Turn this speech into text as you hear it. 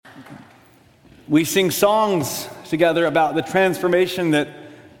We sing songs together about the transformation that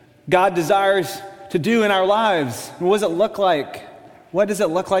God desires to do in our lives. And what does it look like? What does it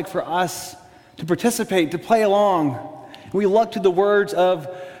look like for us to participate, to play along? We look to the words of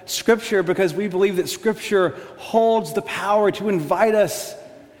Scripture because we believe that Scripture holds the power to invite us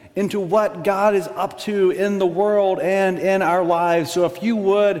into what God is up to in the world and in our lives. So if you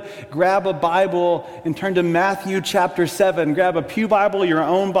would, grab a Bible and turn to Matthew chapter 7. Grab a pew Bible, your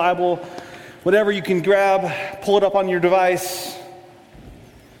own Bible, whatever you can grab, pull it up on your device.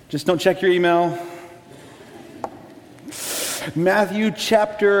 Just don't check your email. Matthew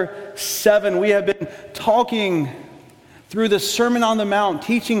chapter 7. We have been talking through the Sermon on the Mount,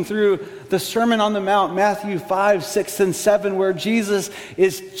 teaching through the Sermon on the Mount, Matthew 5, 6, and 7, where Jesus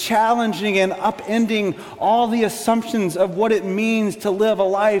is challenging and upending all the assumptions of what it means to live a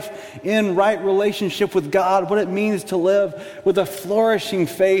life in right relationship with God, what it means to live with a flourishing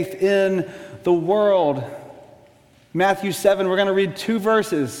faith in the world. Matthew 7, we're going to read 2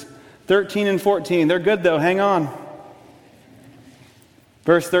 verses, 13 and 14. They're good though, hang on.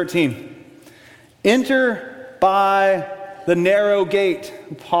 Verse 13. Enter by the narrow gate.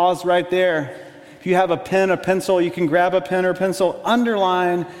 Pause right there. If you have a pen, a pencil, you can grab a pen or pencil.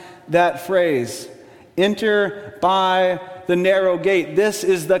 Underline that phrase. Enter by the narrow gate. This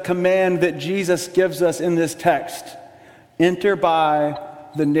is the command that Jesus gives us in this text. Enter by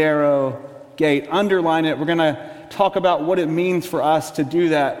the narrow gate. Underline it. We're going to talk about what it means for us to do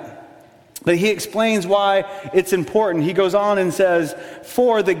that. But he explains why it's important. He goes on and says,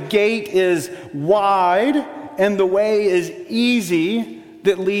 "For the gate is wide and the way is easy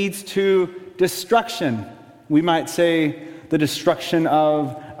that leads to destruction." We might say the destruction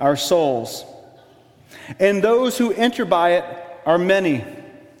of our souls. "And those who enter by it are many."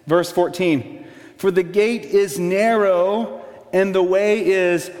 Verse 14. "For the gate is narrow and the way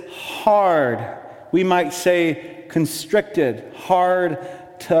is hard." We might say constricted, hard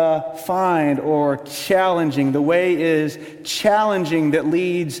to find, or challenging. The way is challenging that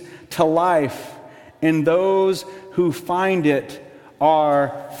leads to life, and those who find it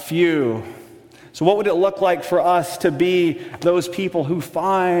are few. So what would it look like for us to be those people who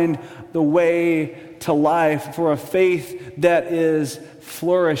find the way to life, for a faith that is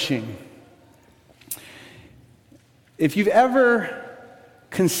flourishing? If you've ever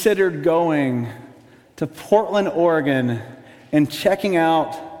considered going to Portland, Oregon, and checking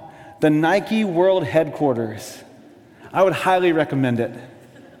out the Nike World Headquarters, I would highly recommend it.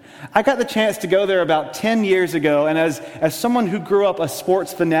 I got the chance to go there about 10 years ago, and as someone who grew up a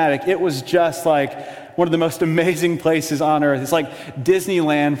sports fanatic, it was just like one of the most amazing places on earth. It's like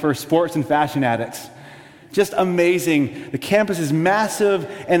Disneyland for sports and fashion addicts. Just amazing. The campus is massive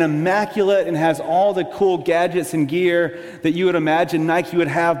and immaculate and has all the cool gadgets and gear that you would imagine Nike would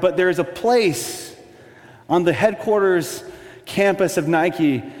have, but there's a place on the headquarters campus of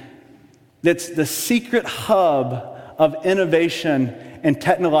Nike that's the secret hub of innovation and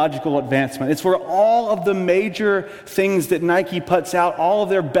technological advancement. It's where all of the major things that Nike puts out, all of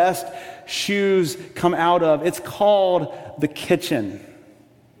their best shoes come out of. It's called the kitchen.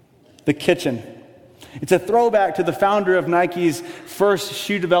 The kitchen. It's a throwback to the founder of Nike's first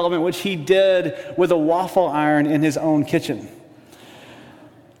shoe development, which he did with a waffle iron in his own kitchen.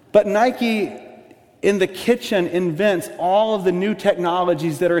 But Nike in the kitchen invents all of the new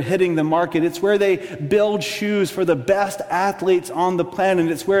technologies that are hitting the market. It's where they build shoes for the best athletes on the planet.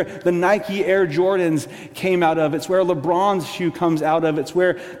 It's where the Nike Air Jordans came out of. It's where LeBron's shoe comes out of. It's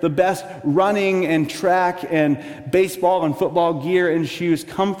where the best running and track and baseball and football gear and shoes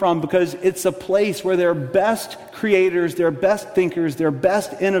come from, because it's a place where their best creators, their best thinkers, their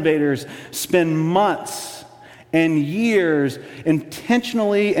best innovators spend months and years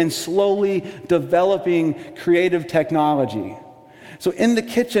intentionally and slowly developing creative technology. So in the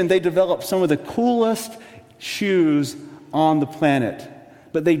kitchen, they develop some of the coolest shoes on the planet.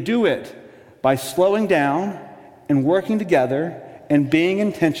 But they do it by slowing down and working together and being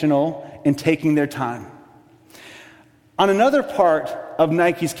intentional and taking their time. On another part of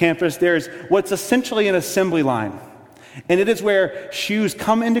Nike's campus, there's what's essentially an assembly line. And it is where shoes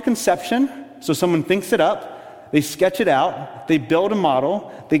come into conception, so someone thinks it up, they sketch it out, they build a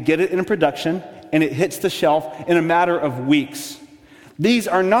model, they get it in production, and it hits the shelf in a matter of weeks. These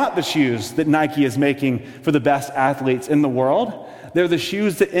are not the shoes that Nike is making for the best athletes in the world. They're the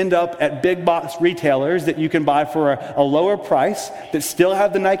shoes that end up at big box retailers that you can buy for a lower price, that still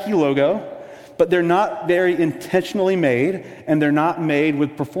have the Nike logo, but they're not very intentionally made, and they're not made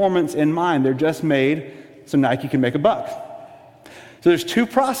with performance in mind. They're just made so Nike can make a buck. So there's 2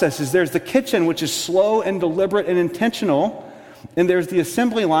 processes. There's the kitchen, which is slow and deliberate and intentional, and there's the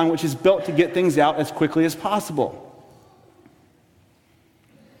assembly line, which is built to get things out as quickly as possible.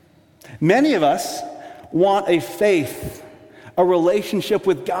 Many of us want a faith, a relationship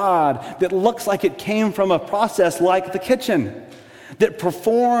with God that looks like it came from a process like the kitchen, that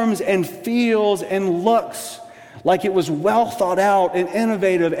performs and feels and looks like it was well thought out and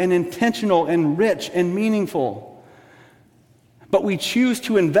innovative and intentional and rich and meaningful. But we choose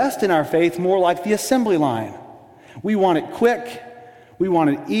to invest in our faith more like the assembly line. We want it quick. We want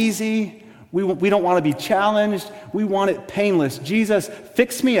it easy. We don't want to be challenged. We want it painless. Jesus,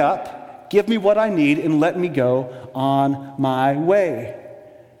 fix me up, give me what I need, and let me go on my way.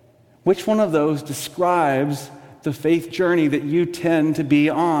 Which one of those describes the faith journey that you tend to be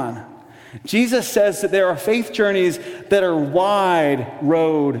on? Jesus says that there are faith journeys that are wide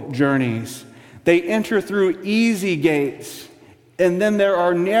road journeys. They enter through easy gates. And then there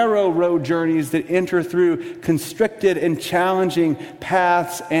are narrow road journeys that enter through constricted and challenging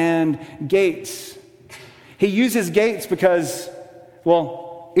paths and gates. He uses gates because,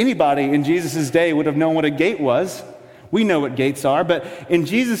 well, anybody in Jesus' day would have known what a gate was. We know what gates are, but in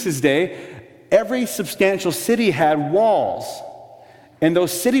Jesus' day, every substantial city had walls. And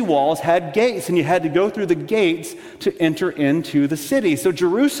those city walls had gates, and you had to go through the gates to enter into the city. So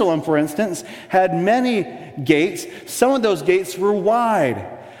Jerusalem, for instance, had many gates. Some of those gates were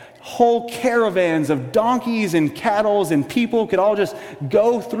wide. Whole caravans of donkeys and cattle and people could all just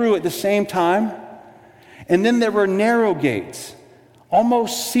go through at the same time. And then there were narrow gates,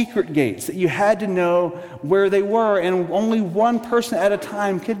 almost secret gates that you had to know where they were, and only one person at a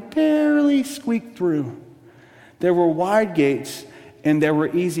time could barely squeak through. There were wide gates, and there were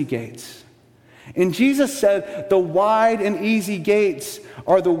easy gates. And Jesus said the wide and easy gates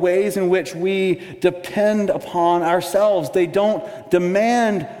are the ways in which we depend upon ourselves. They don't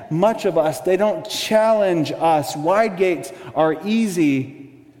demand much of us. They don't challenge us. Wide gates are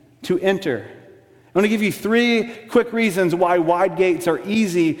easy to enter. I'm going to give you 3 quick reasons why wide gates are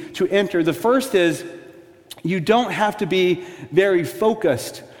easy to enter. The first is you don't have to be very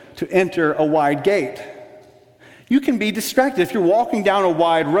focused to enter a wide gate. You can be distracted. If you're walking down a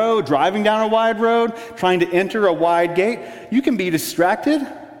wide road, driving down a wide road, trying to enter a wide gate, you can be distracted.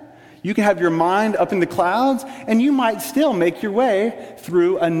 You can have your mind up in the clouds, and you might still make your way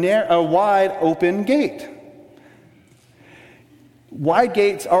through a wide open gate. Wide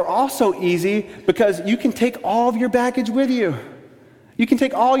gates are also easy because you can take all of your baggage with you. You can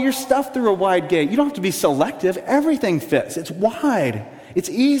take all your stuff through a wide gate. You don't have to be selective. Everything fits. It's wide. It's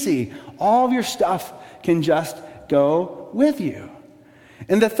easy. All of your stuff can just go with you.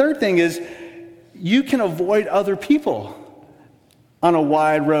 And the third thing is you can avoid other people on a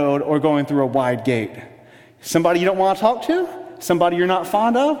wide road or going through a wide gate. Somebody you don't want to talk to, somebody you're not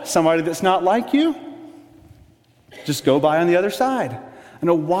fond of, somebody that's not like you, just go by on the other side. In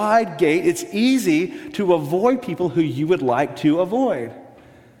a wide gate, it's easy to avoid people who you would like to avoid.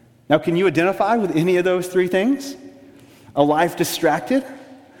 Now, can you identify with any of those 3 things? A life distracted?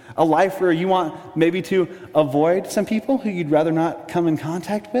 A life where you want maybe to avoid some people who you'd rather not come in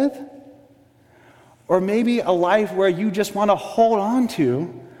contact with? Or maybe a life where you just want to hold on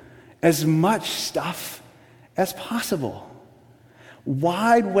to as much stuff as possible.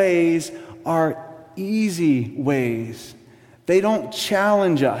 Wide ways are easy ways. They don't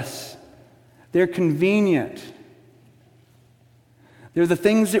challenge us. They're convenient. They're the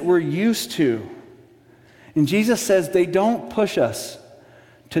things that we're used to. And Jesus says they don't push us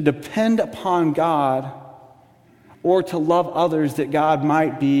to depend upon God or to love others that God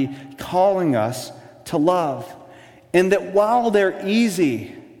might be calling us to love. And that while they're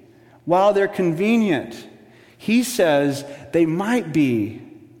easy, while they're convenient, he says they might be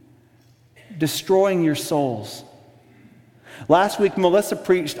destroying your souls. Last week, Melissa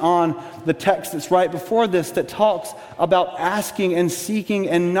preached on the text that's right before this that talks about asking and seeking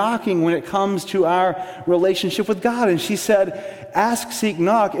and knocking when it comes to our relationship with God. And she said, ask, seek,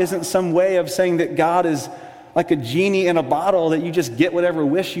 knock isn't some way of saying that God is like a genie in a bottle that you just get whatever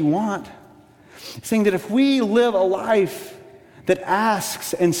wish you want. It's saying that if we live a life that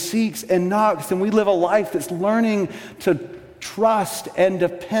asks and seeks and knocks, then we live a life that's learning to trust and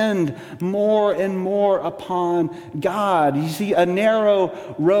depend more and more upon God. You see, a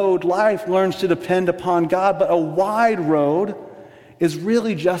narrow road life learns to depend upon God, but a wide road is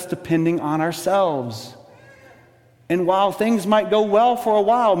really just depending on ourselves. And while things might go well for a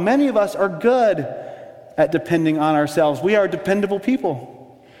while, many of us are good at depending on ourselves. We are dependable people.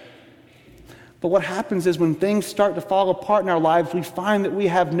 But what happens is when things start to fall apart in our lives, we find that we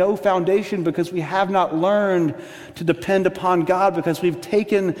have no foundation because we have not learned to depend upon God because we've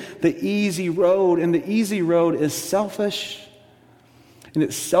taken the easy road, and the easy road is selfish and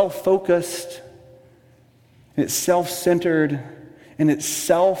it's self-focused, and it's self-centered, and it's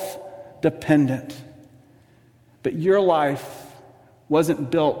self-dependent. But your life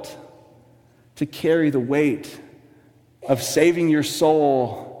wasn't built to carry the weight of saving your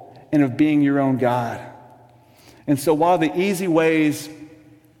soul and of being your own God. And so while the easy ways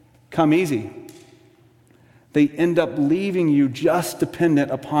come easy, they end up leaving you just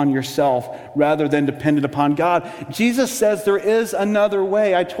dependent upon yourself rather than dependent upon God. Jesus says there is another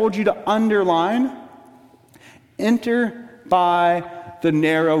way. I told you to underline, enter by the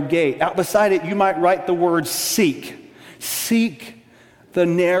narrow gate. Out beside it, you might write the word seek. Seek the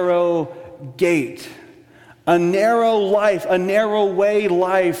narrow gate. A narrow life, a narrow way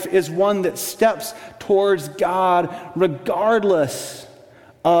life is one that steps towards God regardless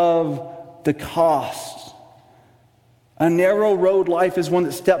of the cost. A narrow road life is one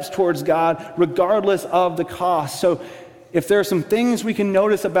that steps towards God regardless of the cost. So if there are some things we can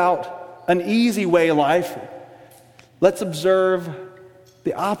notice about an easy way life, let's observe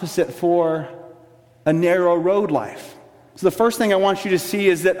the opposite for a narrow road life. So the first thing I want you to see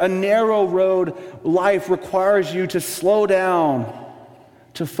is that a narrow road life requires you to slow down,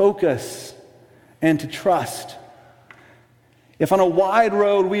 to focus, and to trust. If on a wide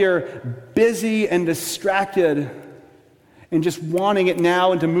road we are busy and distracted and just wanting it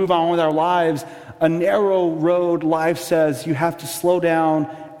now and to move on with our lives, a narrow road life says you have to slow down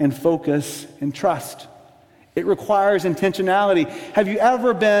and focus and trust. It requires intentionality. Have you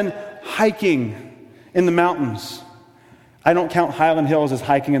ever been hiking in the mountains? I don't count Highland Hills as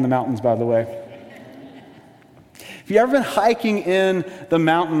hiking in the mountains, by the way. Have you ever been hiking in the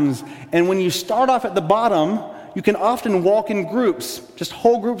mountains, and when you start off at the bottom, you can often walk in groups, just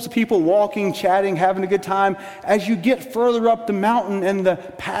whole groups of people walking, chatting, having a good time. As you get further up the mountain and the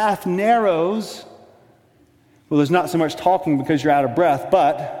path narrows, well, there's not so much talking because you're out of breath,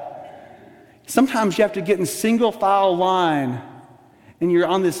 but sometimes you have to get in single file line, and you're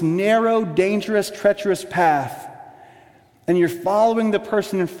on this narrow, dangerous, treacherous path, and you're following the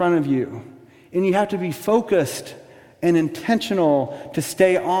person in front of you, and you have to be focused and intentional to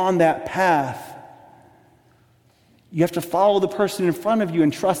stay on that path. You have to follow the person in front of you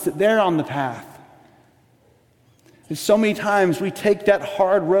and trust that they're on the path. And so many times we take that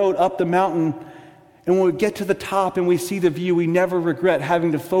hard road up the mountain, and when we get to the top and we see the view, we never regret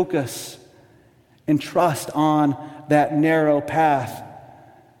having to focus and trust on that narrow path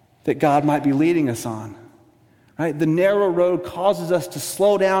that God might be leading us on. Right? The narrow road causes us to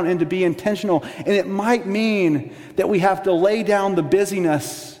slow down and to be intentional. And it might mean that we have to lay down the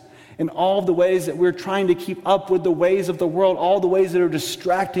busyness and all of the ways that we're trying to keep up with the ways of the world, all the ways that are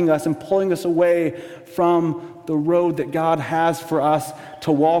distracting us and pulling us away from the road that God has for us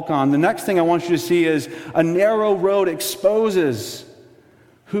to walk on. The next thing I want you to see is a narrow road exposes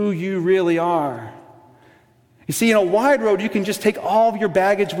who you really are. You see, in a wide road, you can just take all of your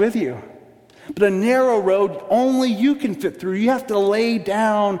baggage with you. But a narrow road, only you can fit through. You have to lay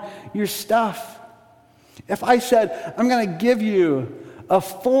down your stuff. If I said, I'm going to give you a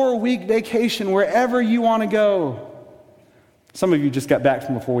 4-week vacation wherever you want to go. Some of you just got back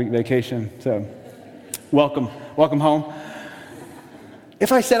from a 4-week vacation, so welcome home.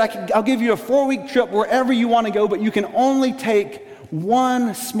 If I said, I'll give you a 4-week trip wherever you want to go, but you can only take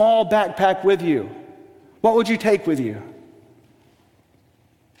one small backpack with you, what would you take with you?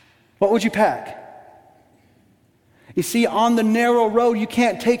 What would you pack? You see, on the narrow road, you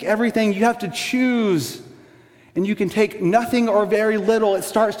can't take everything. You have to choose. And you can take nothing or very little. It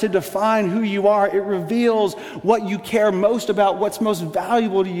starts to define who you are. It reveals what you care most about, what's most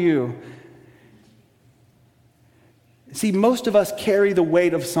valuable to you. See, most of us carry the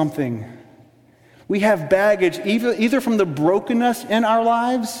weight of something. We have baggage either from the brokenness in our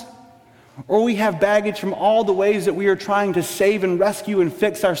lives, or we have baggage from all the ways that we are trying to save and rescue and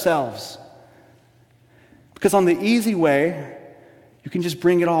fix ourselves. Because on the easy way, you can just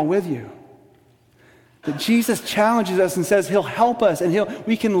bring it all with you. But Jesus challenges us and says He'll help us, and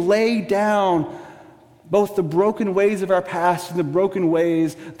we can lay down both the broken ways of our past and the broken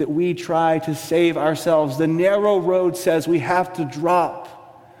ways that we try to save ourselves. The narrow road says we have to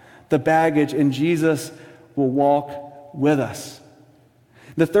drop the baggage, and Jesus will walk with us.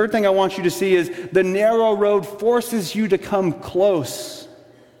 The third thing I want you to see is the narrow road forces you to come close.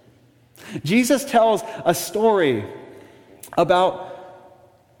 Jesus tells a story about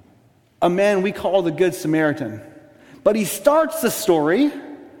a man we call the Good Samaritan. But he starts the story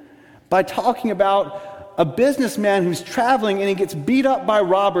by talking about a businessman who's traveling and he gets beat up by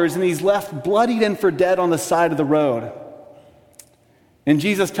robbers and he's left bloodied and for dead on the side of the road. And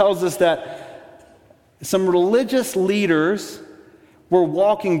Jesus tells us that some religious leaders were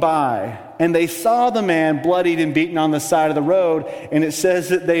walking by, and they saw the man bloodied and beaten on the side of the road, and it says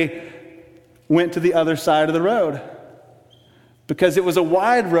that they went to the other side of the road because it was a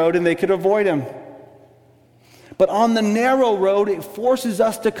wide road and they could avoid him. But on the narrow road, it forces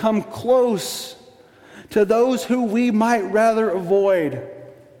us to come close to those who we might rather avoid,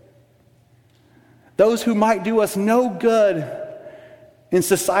 those who might do us no good in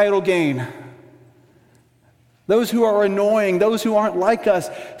societal gain, those who are annoying, those who aren't like us.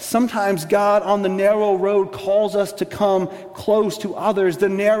 Sometimes God on the narrow road calls us to come close to others. The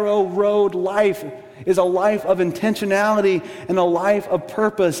narrow road life is a life of intentionality and a life of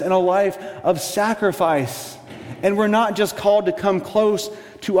purpose and a life of sacrifice. And we're not just called to come close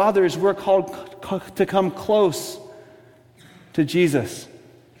to others, we're called to come close to Jesus.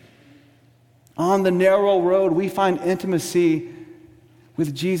 On the narrow road, we find intimacy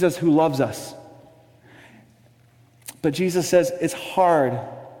with Jesus who loves us. But Jesus says it's hard,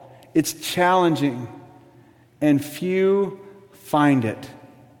 it's challenging, and few find it.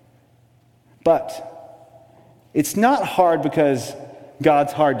 But it's not hard because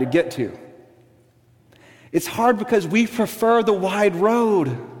God's hard to get to. It's hard because we prefer the wide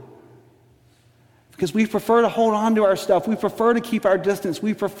road. Because we prefer to hold on to our stuff. We prefer to keep our distance.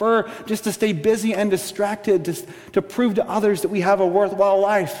 We prefer just to stay busy and distracted to prove to others that we have a worthwhile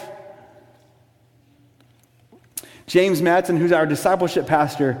life. James Madsen, who's our discipleship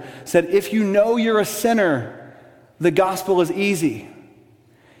pastor, said, if you know you're a sinner, the gospel is easy.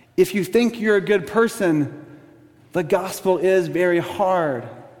 If you think you're a good person, the gospel is very hard.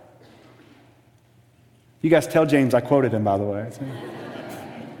 You guys tell James I quoted him, by the way.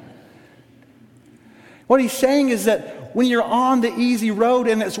 What he's saying is that when you're on the easy road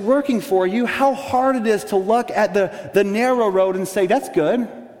and it's working for you, how hard it is to look at the narrow road and say, that's good,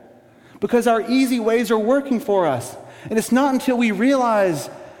 because our easy ways are working for us. And it's not until we realize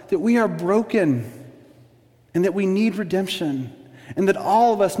that we are broken and that we need redemption and that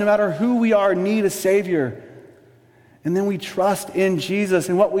all of us, no matter who we are, need a Savior. And then we trust in Jesus.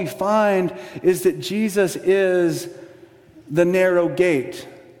 And what we find is that Jesus is the narrow gate.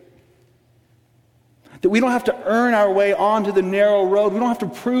 That we don't have to earn our way onto the narrow road. We don't have to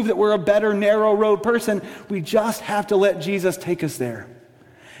prove that we're a better narrow road person. We just have to let Jesus take us there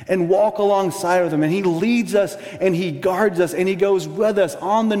and walk alongside of him. And he leads us and he guards us and he goes with us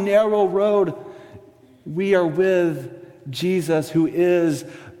on the narrow road. We are with Jesus, who is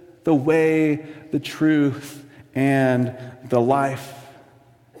the way, the truth, and the life.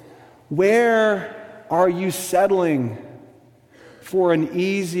 Where are you settling for an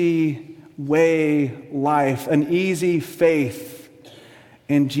easy way life, an easy faith?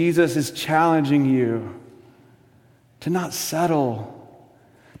 And Jesus is challenging you to not settle,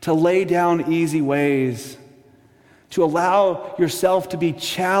 to lay down easy ways, to allow yourself to be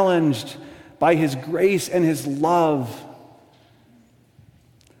challenged by his grace and his love.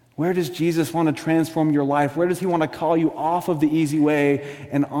 Where does Jesus want to transform your life? Where does he want to call you off of the easy way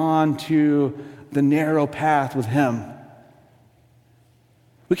and onto the narrow path with him?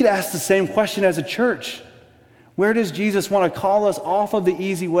 We could ask the same question as a church. Where does Jesus want to call us off of the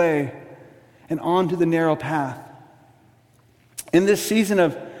easy way and onto the narrow path? In this season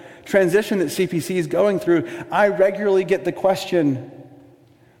of transition that CPC is going through, I regularly get the question,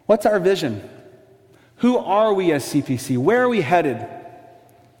 what's our vision? Who are we as CPC? Where are we headed?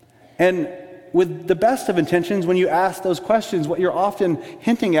 And with the best of intentions, when you ask those questions, what you're often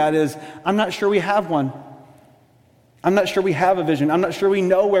hinting at is, I'm not sure we have one. I'm not sure we have a vision. I'm not sure we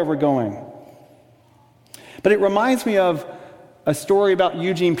know where we're going. But it reminds me of a story about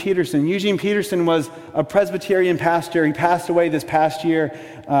Eugene Peterson. Eugene Peterson was a Presbyterian pastor. He passed away this past year,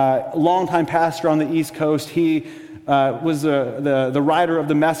 longtime pastor on the East Coast. He was the writer of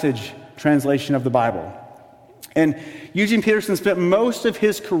the Message translation of the Bible. And Eugene Peterson spent most of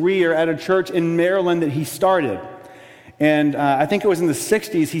his career at a church in Maryland that he started. And I think it was in the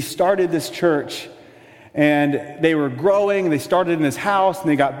 60s he started this church. And they were growing. They started in his house, and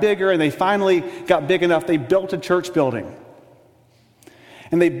they got bigger, and they finally got big enough. They built a church building.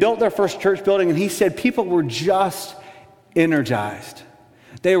 And they built their first church building, and he said people were just energized.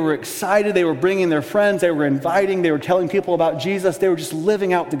 They were excited. They were bringing their friends. They were inviting. They were telling people about Jesus. They were just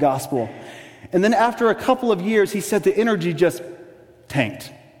living out the gospel. And then after a couple of years, he said the energy just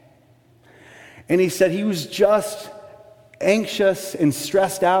tanked. And he said he was just anxious and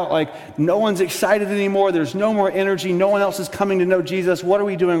stressed out, like no one's excited anymore. There's no more energy. No one else is coming to know Jesus. What are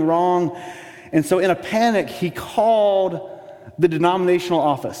we doing wrong? And so in a panic, he called the denominational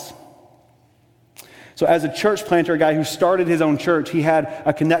office. So as a church planter, a guy who started his own church, he had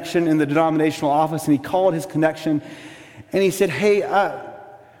a connection in the denominational office, and he called his connection, And he said, hey,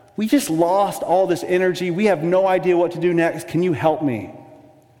 we just lost all this energy. We have no idea what to do next. Can you help me?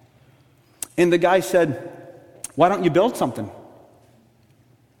 And the guy said, why don't you build something?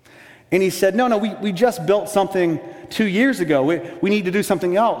 And he said, no, we just built something 2 years ago. We need to do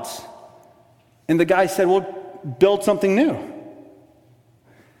something else. And the guy said, well, build something new.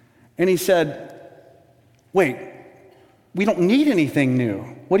 And he said, wait, we don't need anything new.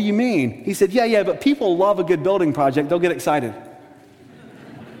 What do you mean? He said, yeah, but people love a good building project. They'll get excited.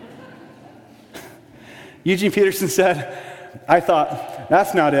 Eugene Peterson said, I thought,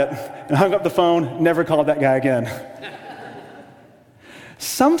 that's not it. And hung up the phone, never called that guy again.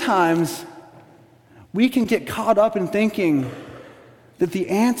 Sometimes we can get caught up in thinking that the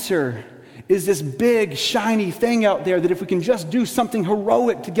answer is this big, shiny thing out there that if we can just do something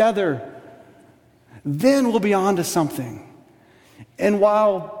heroic together, then we'll be on to something. And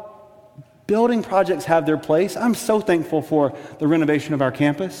while building projects have their place, I'm so thankful for the renovation of our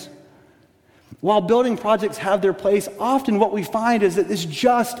campus. While building projects have their place, often what we find is that it's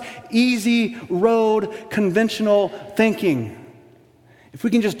just easy road, conventional thinking. If we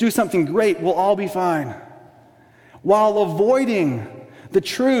can just do something great, we'll all be fine. While avoiding the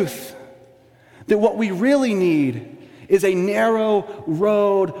truth that what we really need is a narrow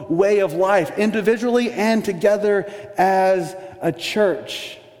road way of life, individually and together as a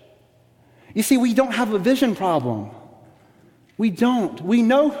church. You see, we don't have a vision problem. We don't. We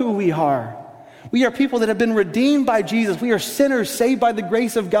know who we are. We are people that have been redeemed by Jesus. We are sinners saved by the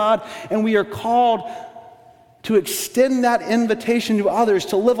grace of God, and we are called to extend that invitation to others,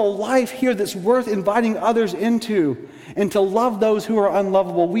 to live a life here that's worth inviting others into, and to love those who are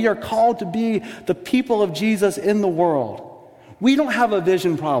unlovable. We are called to be the people of Jesus in the world. We don't have a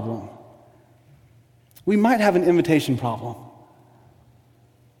vision problem. We might have an invitation problem.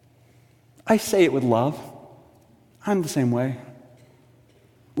 I say it with love. I'm the same way.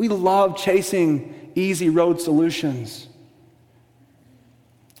 We love chasing easy road solutions.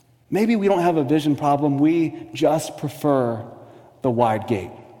 Maybe we don't have a vision problem. We just prefer the wide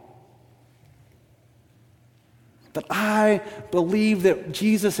gate. But I believe that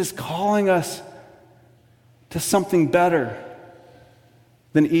Jesus is calling us to something better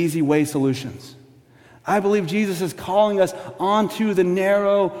than easy way solutions. I believe Jesus is calling us onto the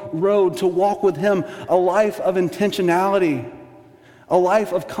narrow road to walk with Him, a life of intentionality, a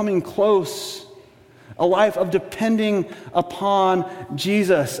life of coming close, a life of depending upon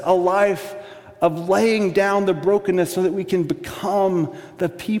Jesus, a life of laying down the brokenness so that we can become the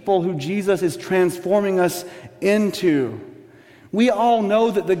people who Jesus is transforming us into. We all know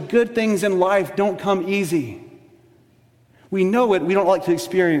that the good things in life don't come easy. We know it, we don't like to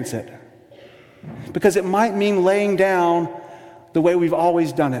experience it. Because it might mean laying down the way we've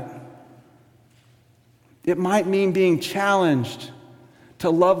always done it. It might mean being challenged to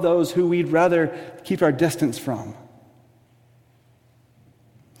love those who we'd rather keep our distance from.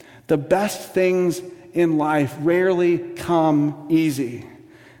 The best things in life rarely come easy.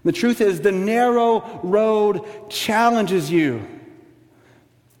 The truth is, the narrow road challenges you,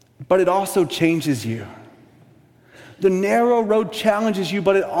 but it also changes you. The narrow road challenges you,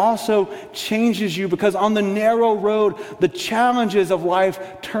 but it also changes you, because on the narrow road, the challenges of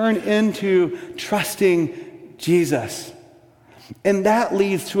life turn into trusting Jesus. And that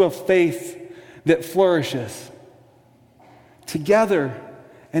leads to a faith that flourishes together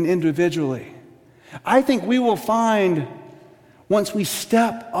and individually. I think we will find, once we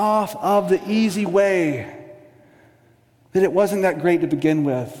step off of the easy way, that it wasn't that great to begin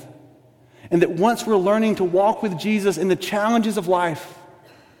with. And that once we're learning to walk with Jesus in the challenges of life,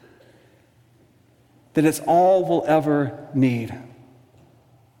 that it's all we'll ever need.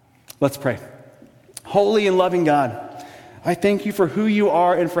 Let's pray. Holy and loving God, I thank you for who you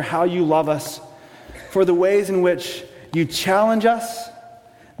are and for how you love us, for the ways in which you challenge us,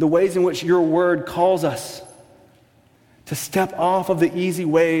 the ways in which your word calls us to step off of the easy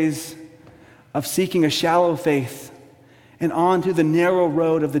ways of seeking a shallow faith and onto the narrow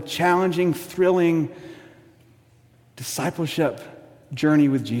road of the challenging, thrilling discipleship journey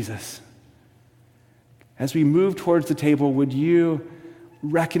with Jesus. As we move towards the table, would you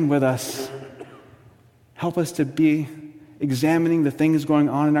reckon with us? Help us to be examining the things going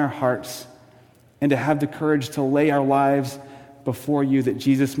on in our hearts and to have the courage to lay our lives before you that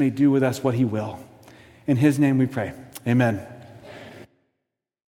Jesus may do with us what he will. In his name we pray. Amen.